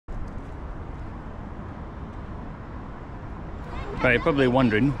But you're probably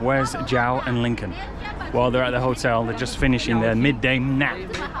wondering, where's Zhao and Lincoln? Well, they're at the hotel, they're just finishing their midday nap.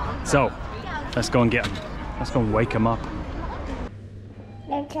 So, let's go and get them. Let's go and wake them up.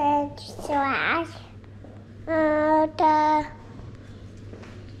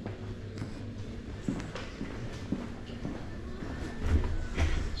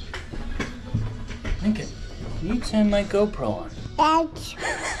 Lincoln, can you turn my GoPro on? That's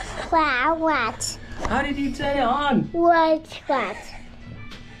what? How did you turn it on? What? Turn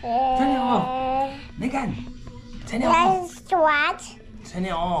it off. Lincoln, turn it off. That's what? Turn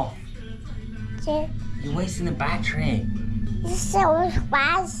it off. You're wasting the battery. So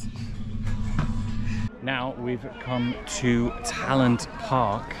what? Now we've come to Talent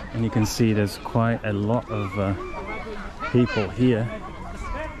Park, and you can see there's quite a lot of people here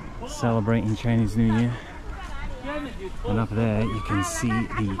celebrating Chinese New Year. And up there you can see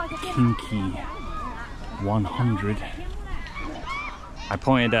the Kinky 100. I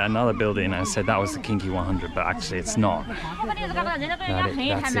pointed at another building and I said that was the Kinky 100, but actually it's not. That's it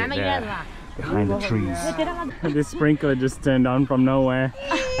there, behind the trees. This sprinkler just turned on from nowhere,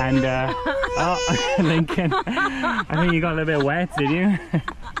 and oh, Lincoln, I think you got a little bit wet, did you?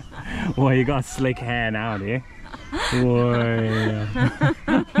 Well, you got slick hair now, do you? Whoa.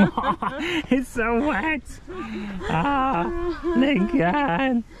 It's so wet. Ah,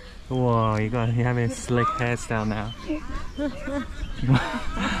 Lincoln. Whoa, you have a slick hairstyle now.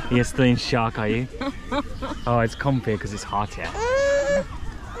 You're still in shock, are you? Oh, it's comfy because it's hot here.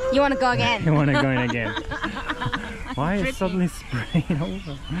 You want to go again? You want to go in again? Why is it suddenly spraying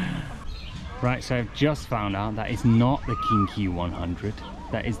over? Right, so I've just found out that it's not the Kinky 100.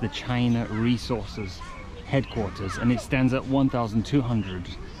 That is the China Resources headquarters, and it stands at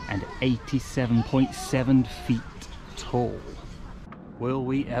 1,287.7 feet tall. Will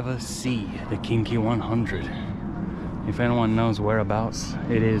we ever see the Kinky 100? If anyone knows whereabouts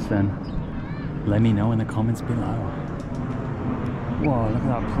it is, then let me know in the comments below. Whoa, look at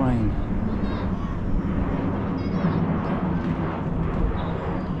that plane.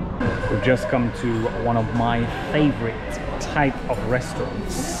 We've just come to one of my favorite type of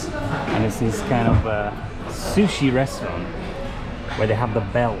restaurants, and it's this kind of sushi restaurant where they have the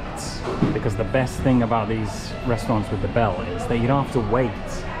belt, because the best thing about these restaurants with the belt is that you don't have to wait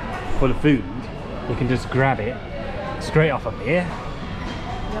for the food. You can just grab it straight off of here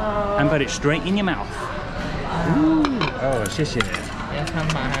and put it straight in your mouth. Ooh. Oh, 谢谢.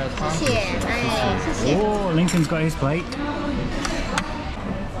 Oh, Lincoln's got his plate.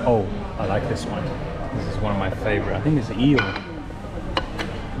 Oh, I like this one. This is one of my favorite. I think it's eel.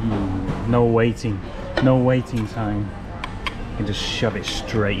 No waiting. No waiting time. You can just shove it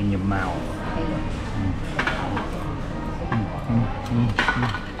straight in your mouth.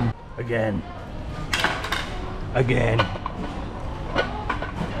 Again. Again.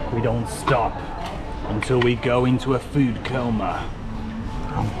 We don't stop until we go into a food coma.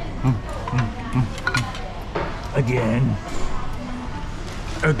 Again.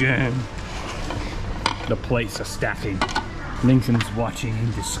 Again. The plates are stacking. Lincoln's watching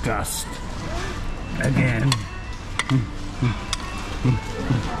in disgust. Again.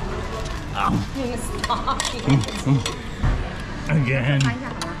 Again.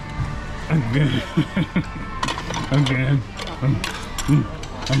 Again. Again.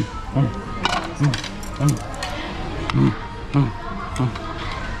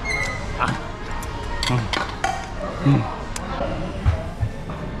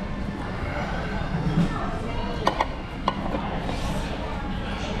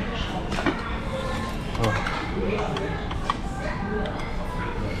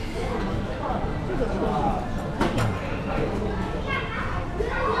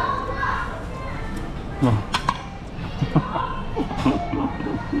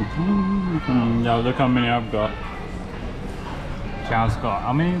 Yo, look how many I've got. Chow's got,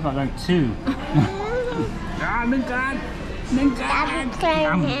 how many have I got? 2. Ah, Lincoln!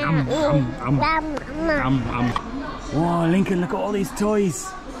 Whoa, Lincoln, look at all these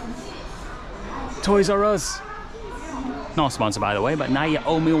toys. Toys R Us. Not sponsored, by the way, but now you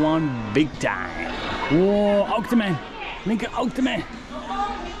owe me one big time. Whoa, Octoman! Lincoln, Octoman!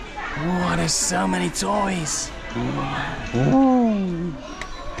 Whoa, there's so many toys. Whoa.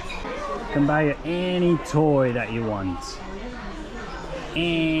 You can buy any toy that you want.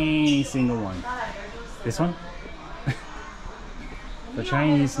 Any single one. This one? The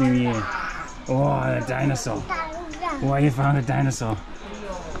Chinese New Year. Oh, the dinosaur. Oh, you found a dinosaur.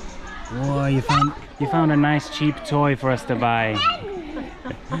 Oh, you found a nice cheap toy for us to buy.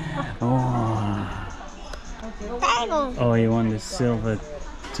 Oh. Oh, you want the silver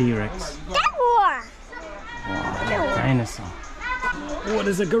T-Rex. Wow, the dinosaur. Oh,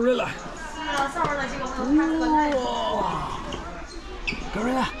 there's a gorilla. Whoa.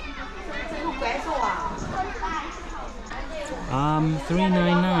 Gorilla.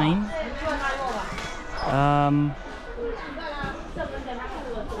 399.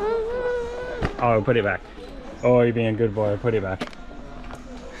 Oh, put it back. Oh, you're being a good boy. Put it back.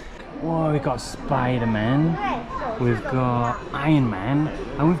 Whoa, we've got Spider-Man. We've got Iron Man,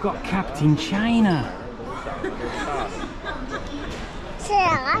 and we've got Captain China.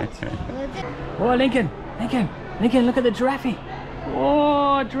 Whoa, Lincoln, look at the giraffe.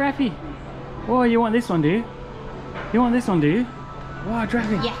 Whoa, giraffe. Whoa, you want this one, do you? You want this one, do you? Whoa,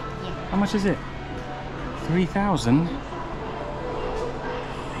 giraffe. Yeah. How much is it? 3,000.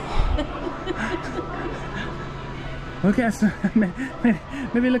 Look at us.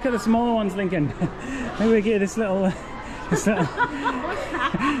 Maybe look at the smaller ones, Lincoln. Maybe we get this little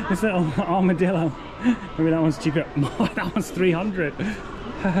armadillo. Maybe that one's cheaper. That one's 300.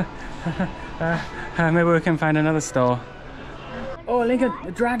 Maybe we can find another store. Oh, Lincoln,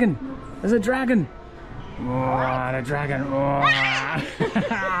 a dragon. There's a dragon. Oh, the dragon. Oh,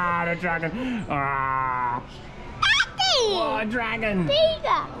 the dragon. Oh, oh, dragon.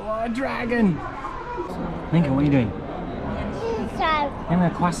 Oh, dragon. Lincoln, what are you doing? Having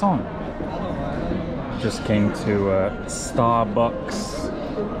a croissant. Just came to Starbucks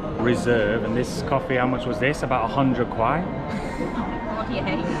Reserve, and this coffee, how much was this? About 100 kwai?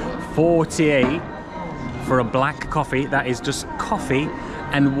 48 for a black coffee. That is just coffee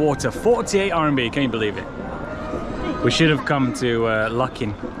and water. 48 RMB, can you believe it? We should have come to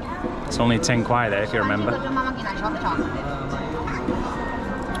Luckin. It's only 10 kwai there, if you remember.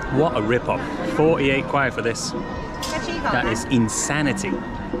 What a rip-off. 48 kwai for this. That is insanity.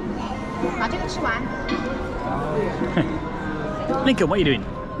 Lincoln, what are you doing?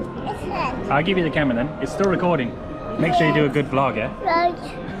 I'll give you the camera then. It's still recording. Make sure you do a good vlog, yeah?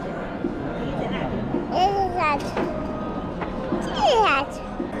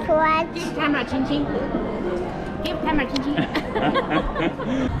 Give camera, Chin Chin. Give camera, Chin Chin.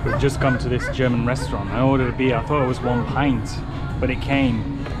 We've just come to this German restaurant. I ordered a beer. I thought it was 1 pint, but it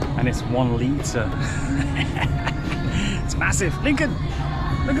came and it's 1 litre. It's massive. Lincoln,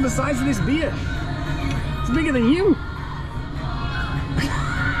 look at the size of this beer. It's bigger than you.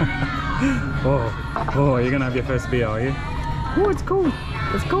 Oh, you're gonna have your first beer, are you? Oh, it's cold.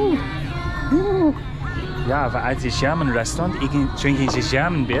 It's cold. Oh. Ja, aber als die German restaurant, drinking the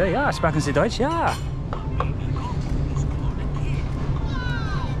German beer. Ja, sprechen Sie Deutsch? Ja.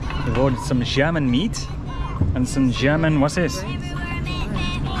 We've ordered some German meat and some German, what's this?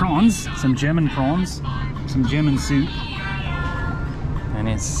 Prawns. Some German prawns. Some German soup. And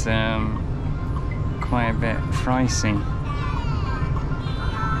it's quite a bit pricey.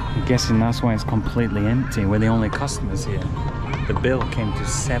 I'm guessing that's why it's completely empty. We're the only customers here. The bill came to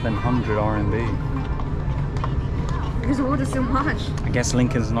 700 RMB. Because we ordered so much. I guess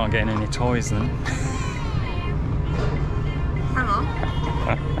Lincoln's not getting any toys then. Hello.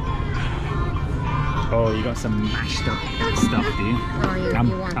 Oh, you got some mashed up stuff, do you? Oh, you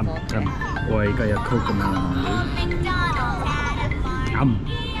want both. Boy, you got your coconut on, do you?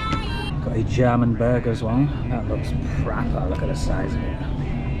 Got a German burger as well. That looks proper. Look at the size of it.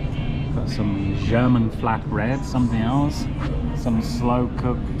 Got some German flatbread, something else. Some slow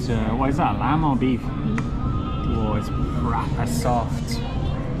cooked, what is that, lamb or beef? Oh, it's proper soft.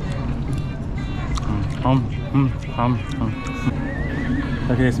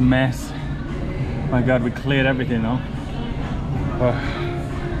 Look at this mess. My God, we cleared everything though.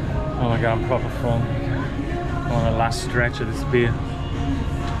 Oh my God, I'm proper full. I'm on the last stretch of this beer.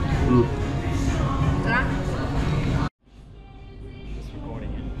 Ooh. Just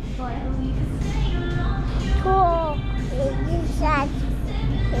recording it.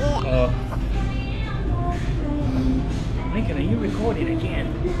 Lincoln, are you recording again?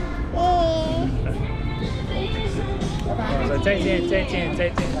 So take it.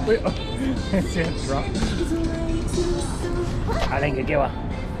 Wait, oh, it's a drop. Lincoln, get one.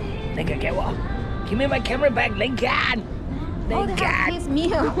 Lincoln, get one. Give me my camera back, Lincoln. Oh, they have kids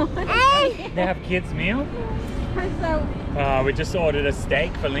meal. They have kids meal? So, we just ordered a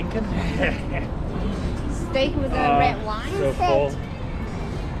steak for Lincoln. steak with a red wine. So full.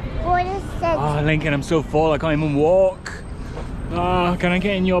 What is that? Oh, Lincoln, I'm so full I can't even walk. Oh, can I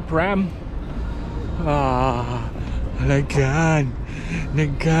get in your pram? Oh, Lincoln.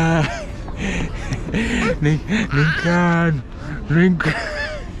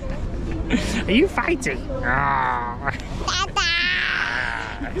 Are you fighting? Oh.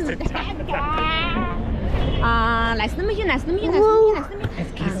 Nice to meet you.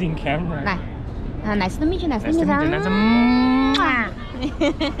 It's kissing camera. Nice to meet you. Nice to meet you.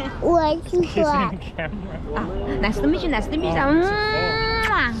 我是 Kissing 说 the camera. Nice to meet you. Nice to meet you.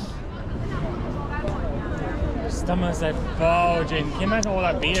 Stomach's like bulging. Can you imagine all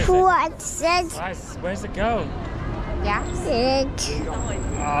that beer? 我是 Guys, where's it go? Yeah.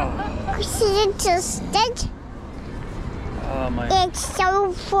 Oh, 是just oh my. it's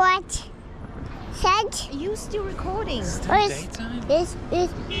so hot. Said You still recording? Still daytime? it's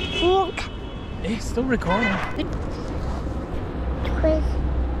book It's still recording. with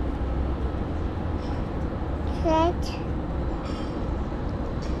said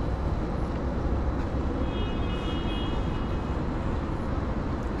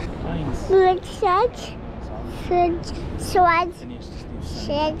Nice. look said sword Finish this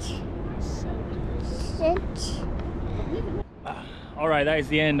said said Alright, that is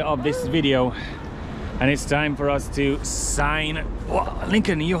the end of this video. And it's time for us to sign. Whoa,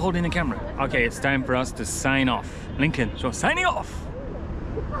 Lincoln, are you holding the camera? Okay, it's time for us to sign off. Lincoln, so signing off.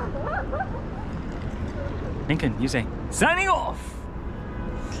 Lincoln, you say signing off.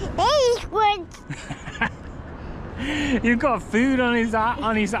 hey word You've got food on his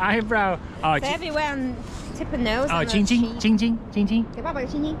eyebrow. Oh, So everyone tip a nose. oh, and a ching ching, cheek. ching ching, ching ching, 给爸爸个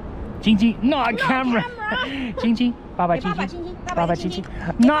亲亲。 ching ching. Not a camera. camera. Ching ching, Baba 给 ching 爸爸 ching. 亲亲，爸 Baba 爸 ching 亲 ching.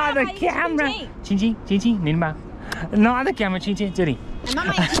 亲。 Not the camera. Ching ching, ching ching. 你吧 Not the camera. 亲亲这里。给妈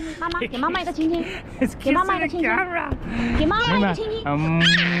妈一个亲亲，妈妈给妈妈一个亲亲， It's 给妈妈一 kissing 个 the 亲亲， camera. 给妈妈一你吧个亲亲。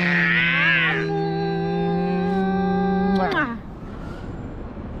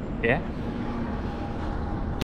Yeah.